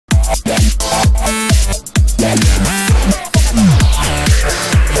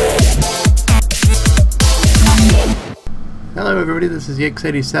everybody, this is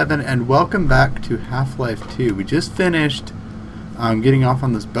Yix87 and welcome back to Half-Life 2. We just finished getting off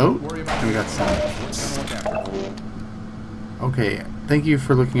on this boat and we got some... Okay, thank you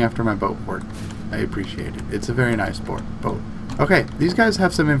for looking after my boat port. I appreciate it. It's a very nice boat. Okay, these guys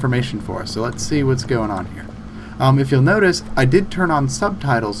have some information for us, so let's see what's going on here. If you'll notice, I did turn on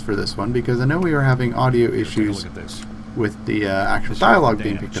subtitles for this one because I know we were having audio issues with the actual dialogue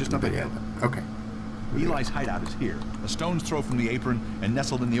being picked up in the video. Okay. Eli's hideout is here, a stone's throw from the apron and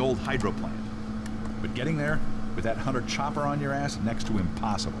nestled in the old hydro plant. But getting there, with that hunter chopper on your ass, next to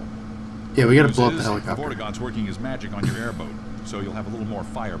impossible. Yeah, we gotta blow up the helicopter. Vortigaunt's working his magic on your airboat, so you'll have a little more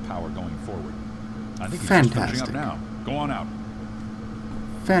firepower going forward. I think he's just finishing up now. Go on out.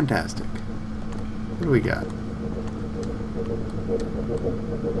 Fantastic. What do we got?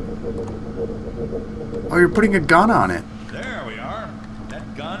 Oh, you're putting a gun on it. There we are.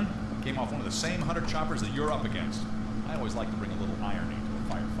 That gun came off one of the same hunter choppers that you're up against. I always like to bring a little irony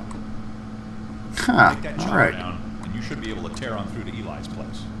to a firefight. Huh, Take that chopper down, and you should be able to tear on through to Eli's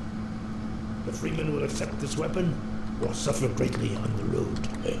place. The Freeman will accept this weapon or suffer greatly on the road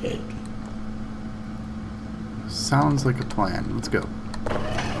ahead. Sounds like a plan. Let's go.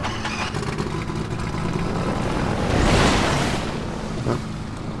 Oh.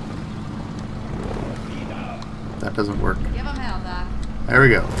 That doesn't work. Give him hell, Doc. There we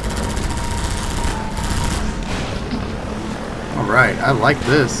go. Alright, I like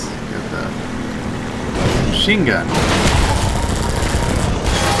this. Got the machine gun.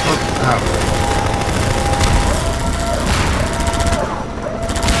 Oh, ow.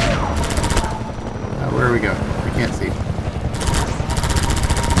 Where are we going? We can't see.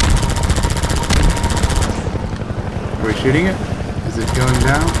 Are we shooting it? Is it going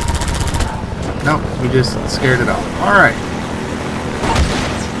down? Nope, we just scared it off. Alright.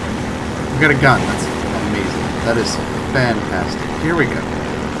 We got a gun. That's amazing. That is fantastic. Here we go.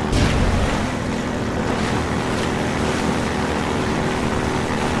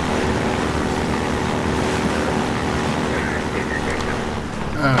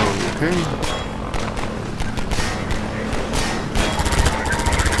 Okay.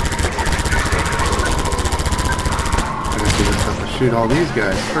 I guess we just have to shoot all these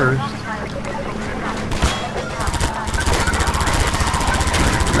guys first.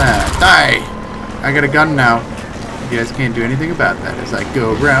 Die! I got a gun now. You guys can't do anything about that as I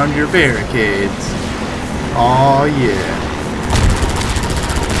go around your barricades. Aw, yeah.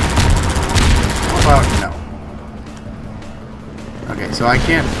 How about no? Okay, so I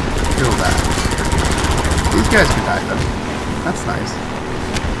can't kill that. These guys can die though. That's nice.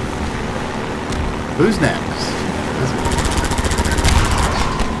 Who's next?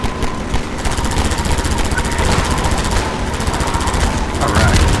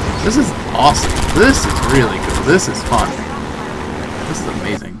 This is awesome. This is really cool. This is fun. This is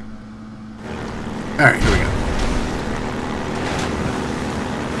amazing. Alright, here we go.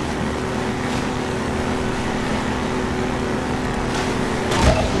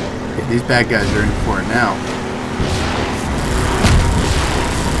 Okay, these bad guys are in for it now.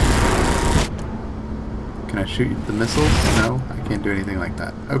 Can I shoot the missiles? No, I can't do anything like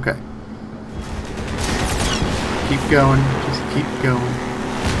that. Okay. Keep going. Just keep going.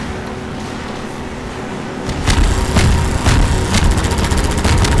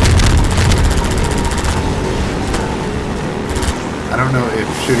 I don't know if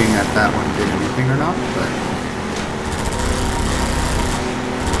shooting at that one did anything or not, but...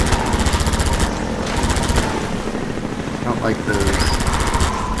 I don't like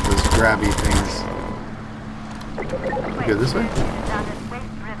those grabby things. We go this way?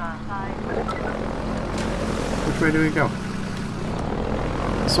 Which way do we go?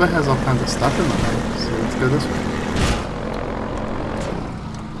 This way has all kinds of stuff in the way, so let's go this way.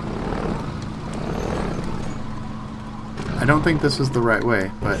 I don't think this is the right way,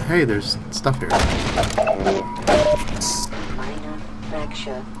 but hey, there's stuff here. Minor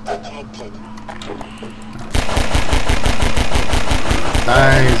fracture detected.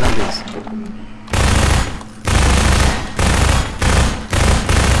 Die, zombies.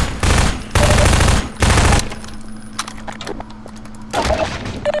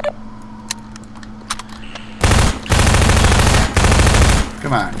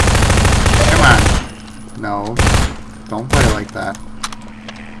 Come on. Come on. No. Don't play like that.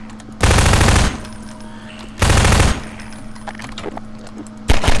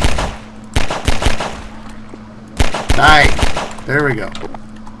 Die! There we go.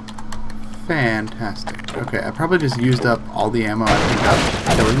 Fantastic. Okay, I probably just used up all the ammo I picked up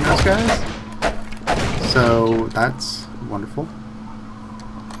killing those guys. So that's wonderful.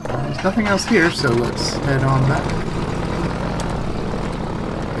 There's nothing else here, so let's head on back.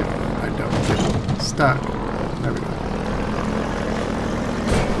 stuck. There we go.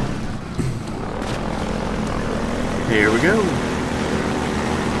 Here we go.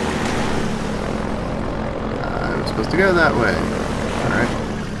 I was supposed to go that way. Alright.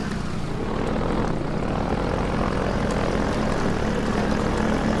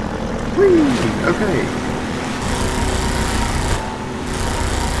 Whee! Okay.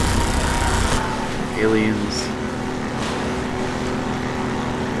 Aliens.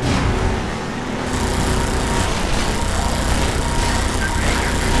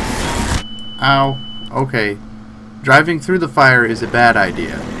 Ow. Okay. Driving through the fire is a bad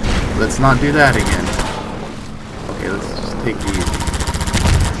idea. Let's not do that again. Okay, let's just take it easy.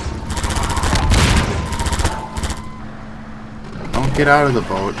 Don't get out of the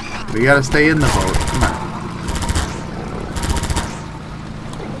boat. We gotta stay in the boat. Come on.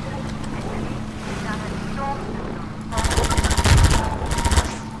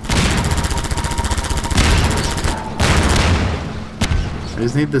 I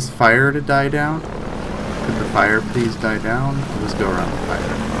just need this fire to die down. Could the fire please die down? I'll just go around the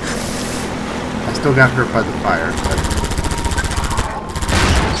fire. I still got hurt by the fire, but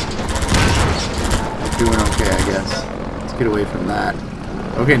I'm doing okay, I guess. Let's get away from that.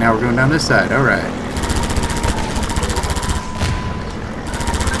 Okay, now we're going down this side. Alright.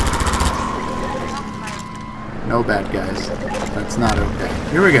 No bad guys. That's not okay.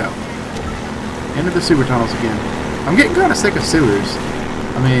 Here we go. Into the sewer tunnels again. I'm getting kind of sick of sewers.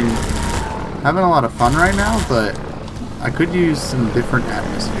 I mean, having a lot of fun right now, but I could use some different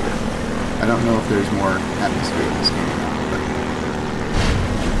atmosphere. I don't know if there's more atmosphere in this game.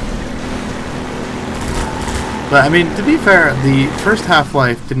 But I mean, to be fair, the first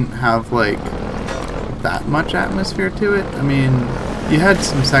Half-Life didn't have, like, that much atmosphere to it. I mean, you had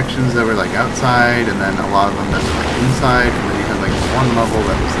some sections that were, like, outside, and then a lot of them that were, like, inside, and then you had, like, one level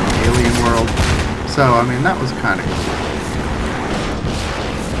that was in an alien world. So, I mean, that was kind of cool.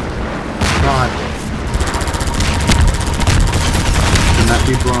 God. Can that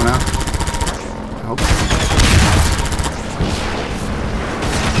be blown up? I hope so.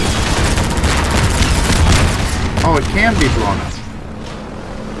 Oh, it can be blown up.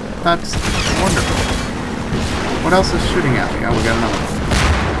 That's wonderful. What else is shooting at me? Oh, we got another one.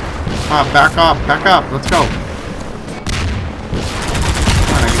 Ah, back up, back up. Let's go.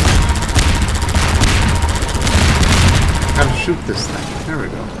 Gotta shoot this thing. There we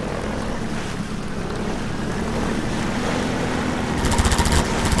go.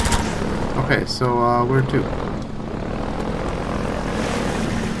 Okay, so, where to?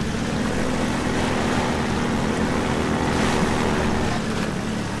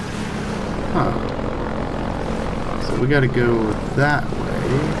 Huh. So we gotta go that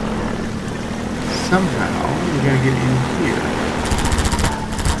way. Somehow, we gotta get in here.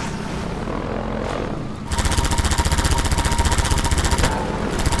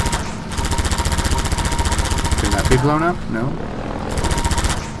 Can that be blown up? No.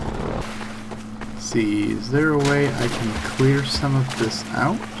 See, is there a way I can clear some of this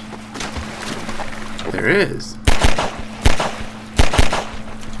out? There is.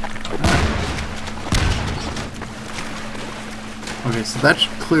 Right. Okay, so that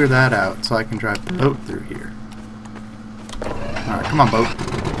should clear that out so I can drive the boat through here. Alright, come on, boat.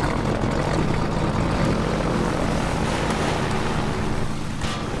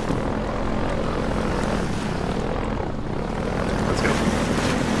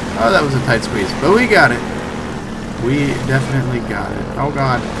 Oh, that was a tight squeeze, but we got it. We definitely got it. Oh,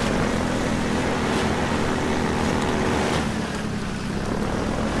 God.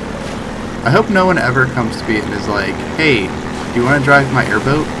 I hope no one ever comes to me and is like, hey, do you want to drive my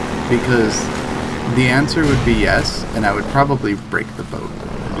airboat? Because the answer would be yes, and I would probably break the boat.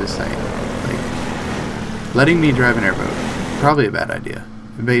 I'm just saying. Like, letting me drive an airboat, probably a bad idea.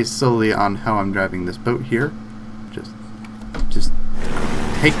 Based solely on how I'm driving this boat here. Just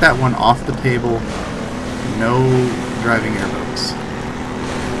take that one off the table. No driving airboats.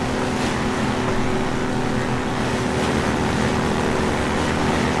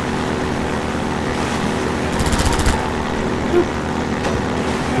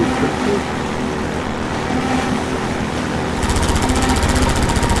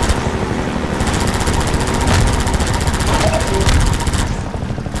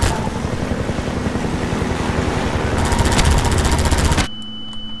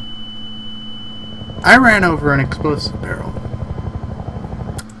 I ran over an explosive barrel.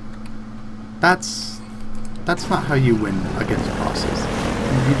 That's not how you win against bosses.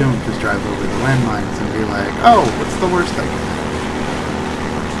 You don't just drive over the landmines and be like, oh, what's the worst I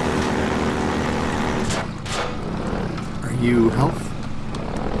can do? Are you health?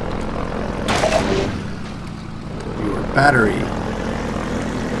 Your battery.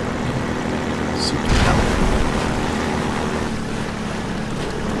 Suit power.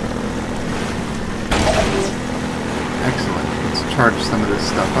 Excellent. Let's charge some of this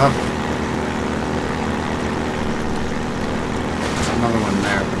stuff up. Another one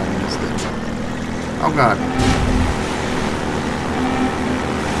there, but I missed it. Oh god.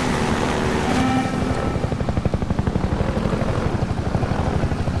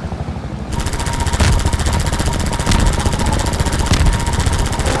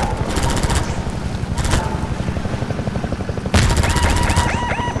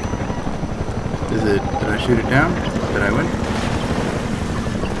 Did I shoot it down? Did I win?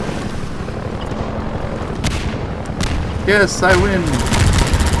 Yes, I win!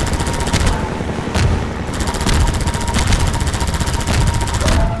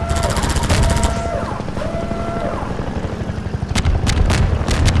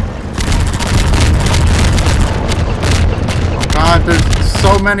 Oh god, there's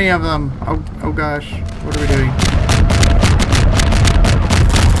so many of them! Oh gosh, what are we doing?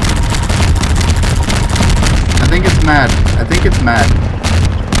 I think it's mad. I think it's mad.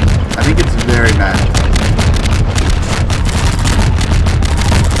 I think it's very mad.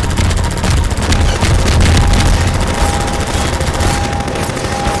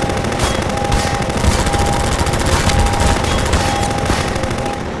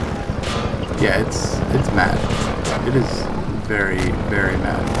 Yeah, it's mad. It is very, very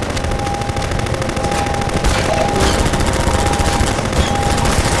mad.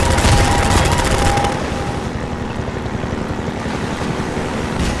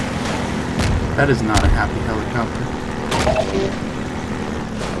 That is not a happy helicopter.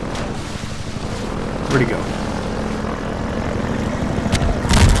 Where'd he go?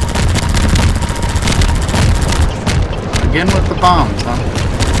 Again with the bombs, huh?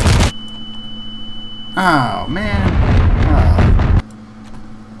 Oh, man.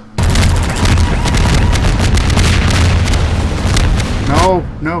 Oh.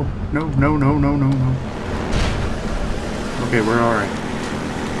 No. Okay, we're alright.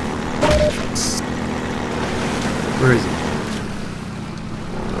 Where is it?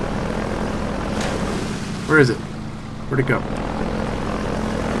 Where is it? Where'd it go?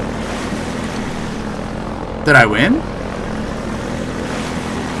 Did I win?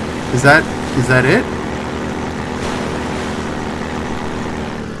 Is that it?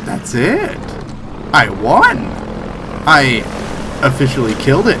 That's it. I won. I officially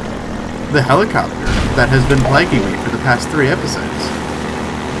killed it. The helicopter that has been plaguing me for the past 3 episodes.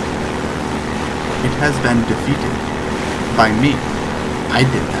 It has been defeated by me. I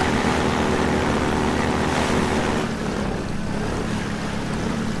did that.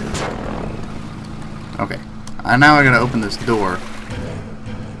 Okay. Now I gotta open this door.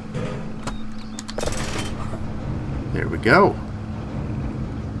 There we go.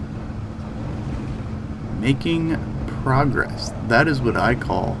 Making progress. That is what I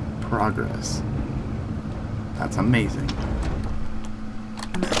call progress. That's amazing.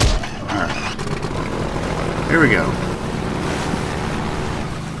 Alright. Here we go.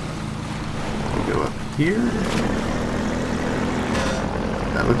 We go up here.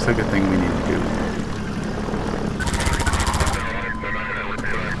 That looks like a thing we need to do.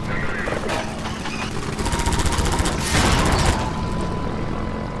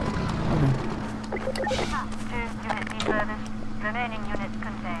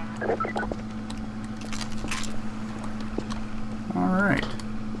 Alright.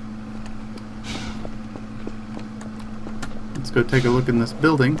 Let's go take a look in this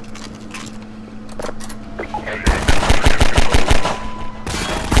building.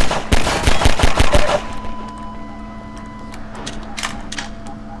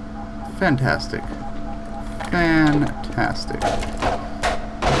 Fantastic. Fantastic.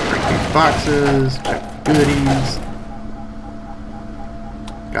 Break these boxes, check for goodies.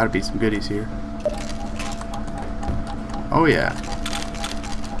 Gotta be some goodies here. Oh yeah.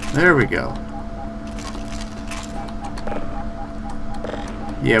 There we go.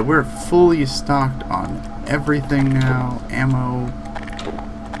 Yeah, we're fully stocked on everything now. Ammo.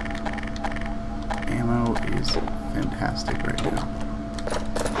 Ammo is fantastic right now.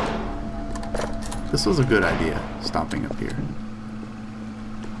 This was a good idea, stopping up here.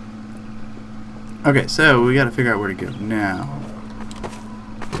 Okay, so we gotta figure out where to go now.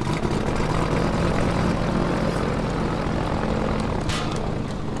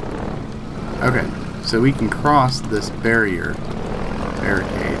 Okay, so we can cross this barricade.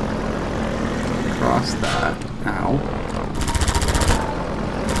 Cross that. Ow.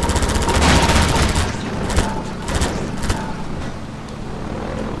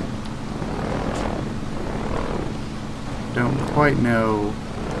 quite know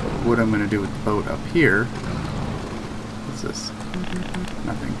what I'm going to do with the boat up here. What's this?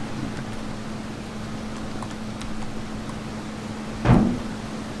 Nothing. Okay.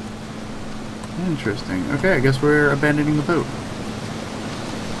 Interesting. Okay, I guess we're abandoning the boat.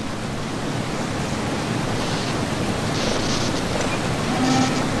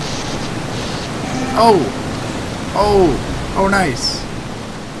 Oh! Oh! Oh, nice!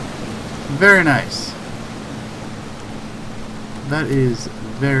 Very nice. That is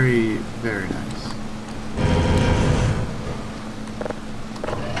very, very nice.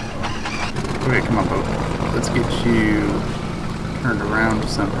 Okay, come on, boat. Let's get you turned around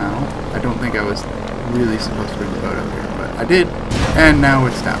somehow. I don't think I was really supposed to bring the boat up here, but I did. And now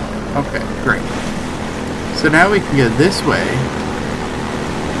it's down. Okay, great. So now we can go this way.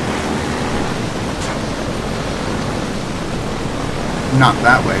 Not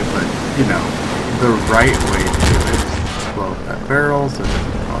that way, but, you know, the right way to do it. Blow up that barrel so it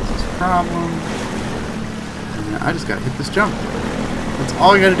doesn't cause us problems. And I just gotta hit this jump. That's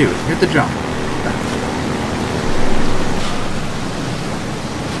all I gotta do is hit the jump.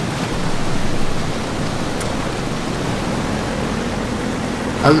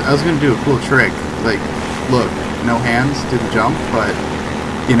 I was gonna do a cool trick, like, look, no hands, do the jump, but,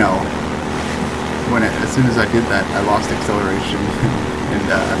 you know, as soon as I did that, I lost acceleration, and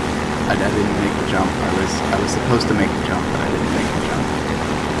I didn't make the jump. I was supposed to make the jump, but I didn't make the jump.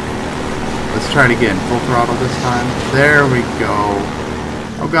 Let's try it again. Full throttle this time. There we go.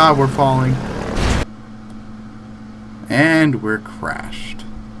 Oh god, we're falling. And we're crashed.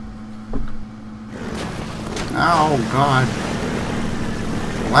 Oh god.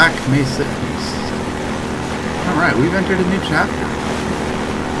 Black Mesa East. Alright, we've entered a new chapter.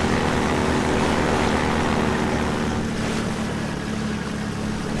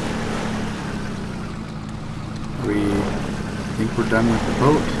 I think we're done with the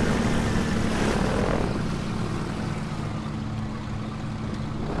boat.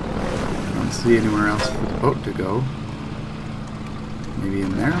 I don't see anywhere else for the boat to go. Maybe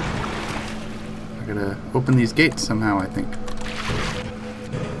in there? I gotta open these gates somehow, I think.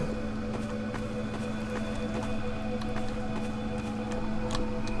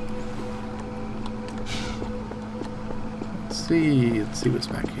 Let's see what's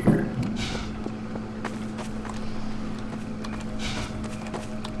back here.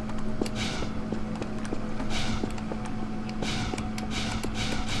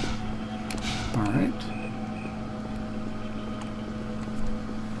 Alright.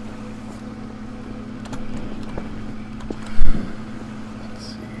 Let's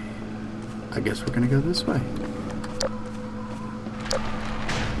see. I guess we're gonna go this way.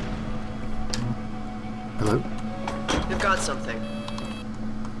 Hello? You've got something.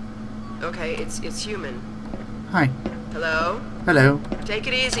 Okay, it's human. Hi. Hello? Hello. Take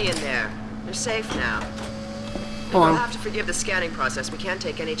it easy in there. You're safe now. Hello. We'll have to forgive the scanning process. We can't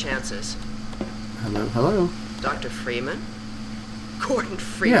take any chances. Hello, hello. Dr. Freeman? Gordon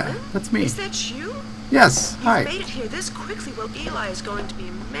Freeman? Yeah, that's me. Is that you? Yes, You've hi. made it here this quickly. Well, Eli is going to be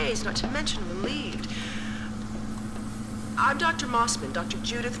amazed, not to mention relieved. I'm Dr. Mossman, Dr.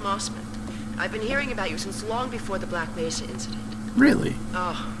 Judith Mossman. I've been hearing about you since long before the Black Mesa incident. Really?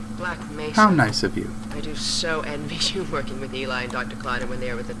 Oh, Black Mesa. How nice of you. I do so envy you working with Eli and Dr. Kleiner when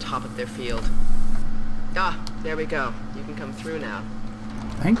they were at the top of their field. Ah, there we go. You can come through now.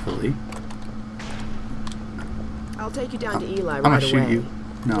 Thankfully. I'll take you down to Eli right I'm away. gonna shoot you.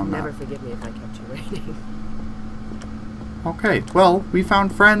 No, You'd I'm never not. forgive me if I kept you waiting. Okay, well, we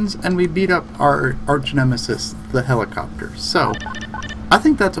found friends and we beat up our arch nemesis, the helicopter. So, I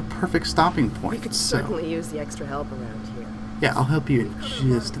think that's a perfect stopping We point. could So, certainly use the extra help around here. yeah, I'll help you in We've covered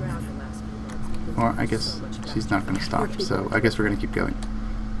a lot just of a ground minute. the last few months. Or I There's guess so much about she's not going to it. stop, so I guess we're going to keep going.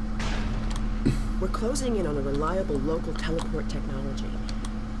 We're closing in on a reliable local teleport technology.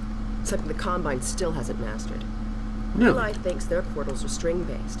 Something the Combine still hasn't mastered. Really? Eli thinks their portals are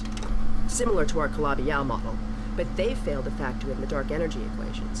string-based, similar to our Calabi-Yau model, but they failed to factor in the dark energy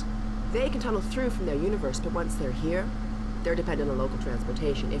equations. They can tunnel through from their universe, but once they're here, they're dependent on local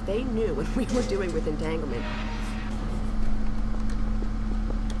transportation. If they knew what we were doing with entanglement...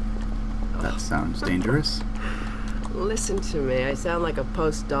 That sounds dangerous. Listen to me, I sound like a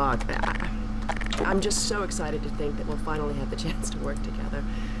postdoc. I'm just so excited to think that we'll finally have the chance to work together.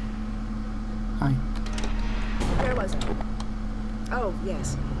 Hi. Where was I? Oh,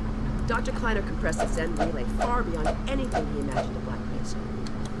 yes. Dr. Kleiner compressed the Zen relay far beyond anything he imagined in Black Mesa.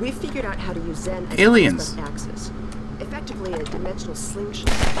 We figured out how to use Zen as Aliens. a axis, effectively a dimensional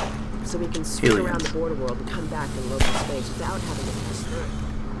slingshot, so we can swing Aliens. around the border world and come back in local space without having to pass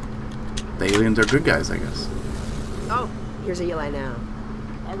through. The aliens are good guys, I guess. Oh, Here's Eli now.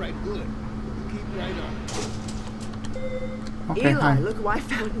 All right, good. Keep right on. Okay, Eli, hi. look who I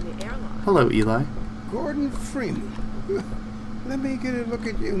found in the airlock. Hello, Eli. Gordon Freeman. Let me get a look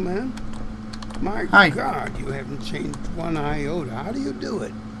at you, man. My Hi. God, you haven't changed one iota. How do you do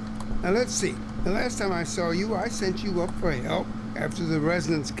it? Now, let's see. The last time I saw you, I sent you up for help after the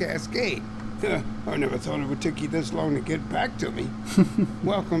resonance cascade. I never thought it would take you this long to get back to me.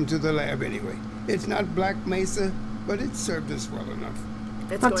 Welcome to the lab, anyway. It's not Black Mesa, but it served us well enough.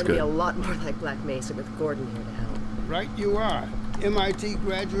 It's That's going to be good. a lot more like Black Mesa with Gordon here to help. Right you are. MIT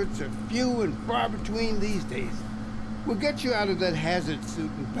graduates are few and far between these days. We'll get you out of that hazard suit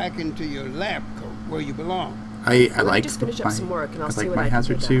and back into your lab coat where you belong. I Let me like just finish up some work and I'll I see like what my I can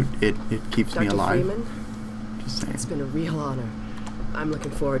hazard dig suit. up. It keeps me Dr. alive. Freeman, Just saying. it's been a real honor. I'm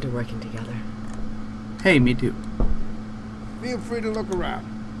looking forward to working together. Hey, me too. Feel free to look around.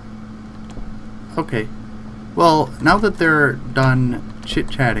 Okay. Well, now that they're done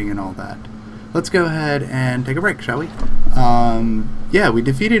chit-chatting and all that, let's go ahead and take a break, shall we? Yeah, we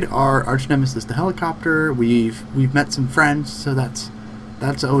defeated our arch nemesis, the helicopter. We've met some friends, so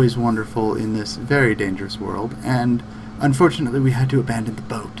that's always wonderful in this very dangerous world. And unfortunately, we had to abandon the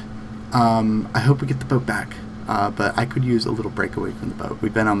boat. I hope we get the boat back, but I could use a little breakaway from the boat.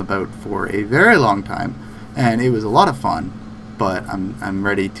 We've been on the boat for a very long time, and it was a lot of fun. But I'm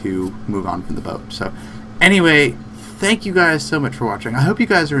ready to move on from the boat. So, anyway, thank you guys so much for watching. I hope you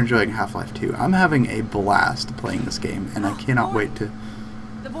guys are enjoying Half-Life 2. I'm having a blast playing this game, and I cannot wait to...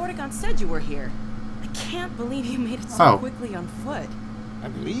 The Vortigaunt said you were here. I can't believe you made it so Oh. quickly on foot. I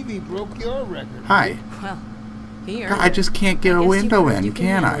believe he broke your record. Hi. Well, here. God, I just can't get a window in,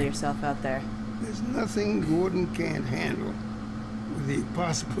 can I? Yourself out there. There's nothing Gordon can't handle, with the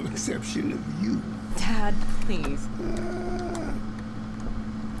possible exception of you. Dad, please.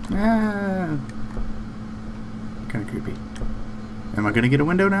 Kind of creepy. Am I gonna get a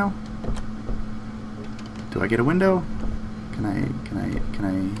window now? Do I get a window? Can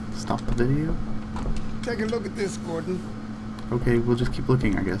I stop the video? Take a look at this, Gordon. Okay, we'll just keep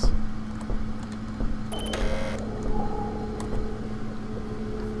looking, I guess.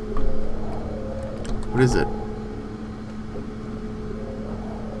 What is it?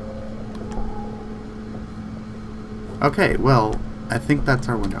 Okay, well, I think that's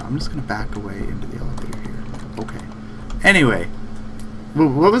our window. I'm just going to back away into the elevator here. Okay. Anyway,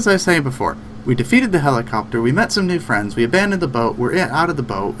 what was I saying before? We defeated the helicopter, we met some new friends, we abandoned the boat, we're out of the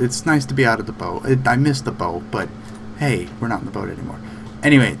boat. It's nice to be out of the boat. I missed the boat, but hey, we're not in the boat anymore.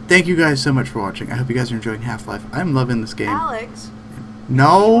 Anyway, thank you guys so much for watching. I hope you guys are enjoying Half-Life. I'm loving this game. Alex,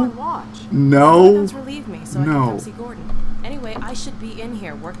 No. you watch. No. Vortigaunt's relieved me, so I No. can come see Gordon. Anyway, I should be in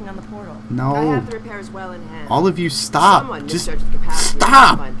here working on the portal. I No. have the repairs well in hand. All of you stop. Someone Just misjudged the capacity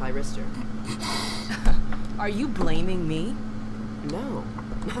stop. of the confined Pyrister. Are you blaming me? No,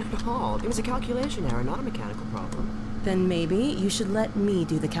 not at all. It was a calculation error, not a mechanical problem. Then maybe you should let me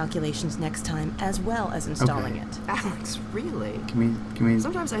do the calculations next time, as well as installing Okay. it. Alex, really? Can we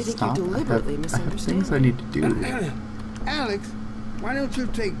Sometimes I think you stop? deliberately I have misunderstand things I me. need to do. Alex, why don't you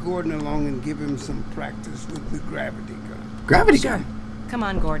take Gordon along and give him some practice with the gravity gun? Gravity Sure. gun. Come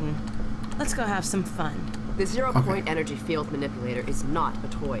on, Gordon. Let's go have some fun. The zero-point energy field manipulator is not a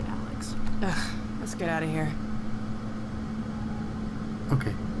toy, Alex. Ugh, let's get out of here.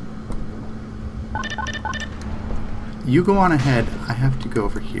 Okay. You go on ahead. I have to go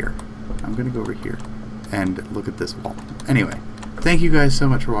over here. I'm going to go over here and look at this wall. Anyway, thank you guys so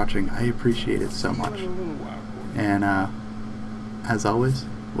much for watching. I appreciate it so much. See you in a little while, Gordon. And as always,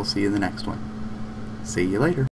 we'll see you in the next one. See you later.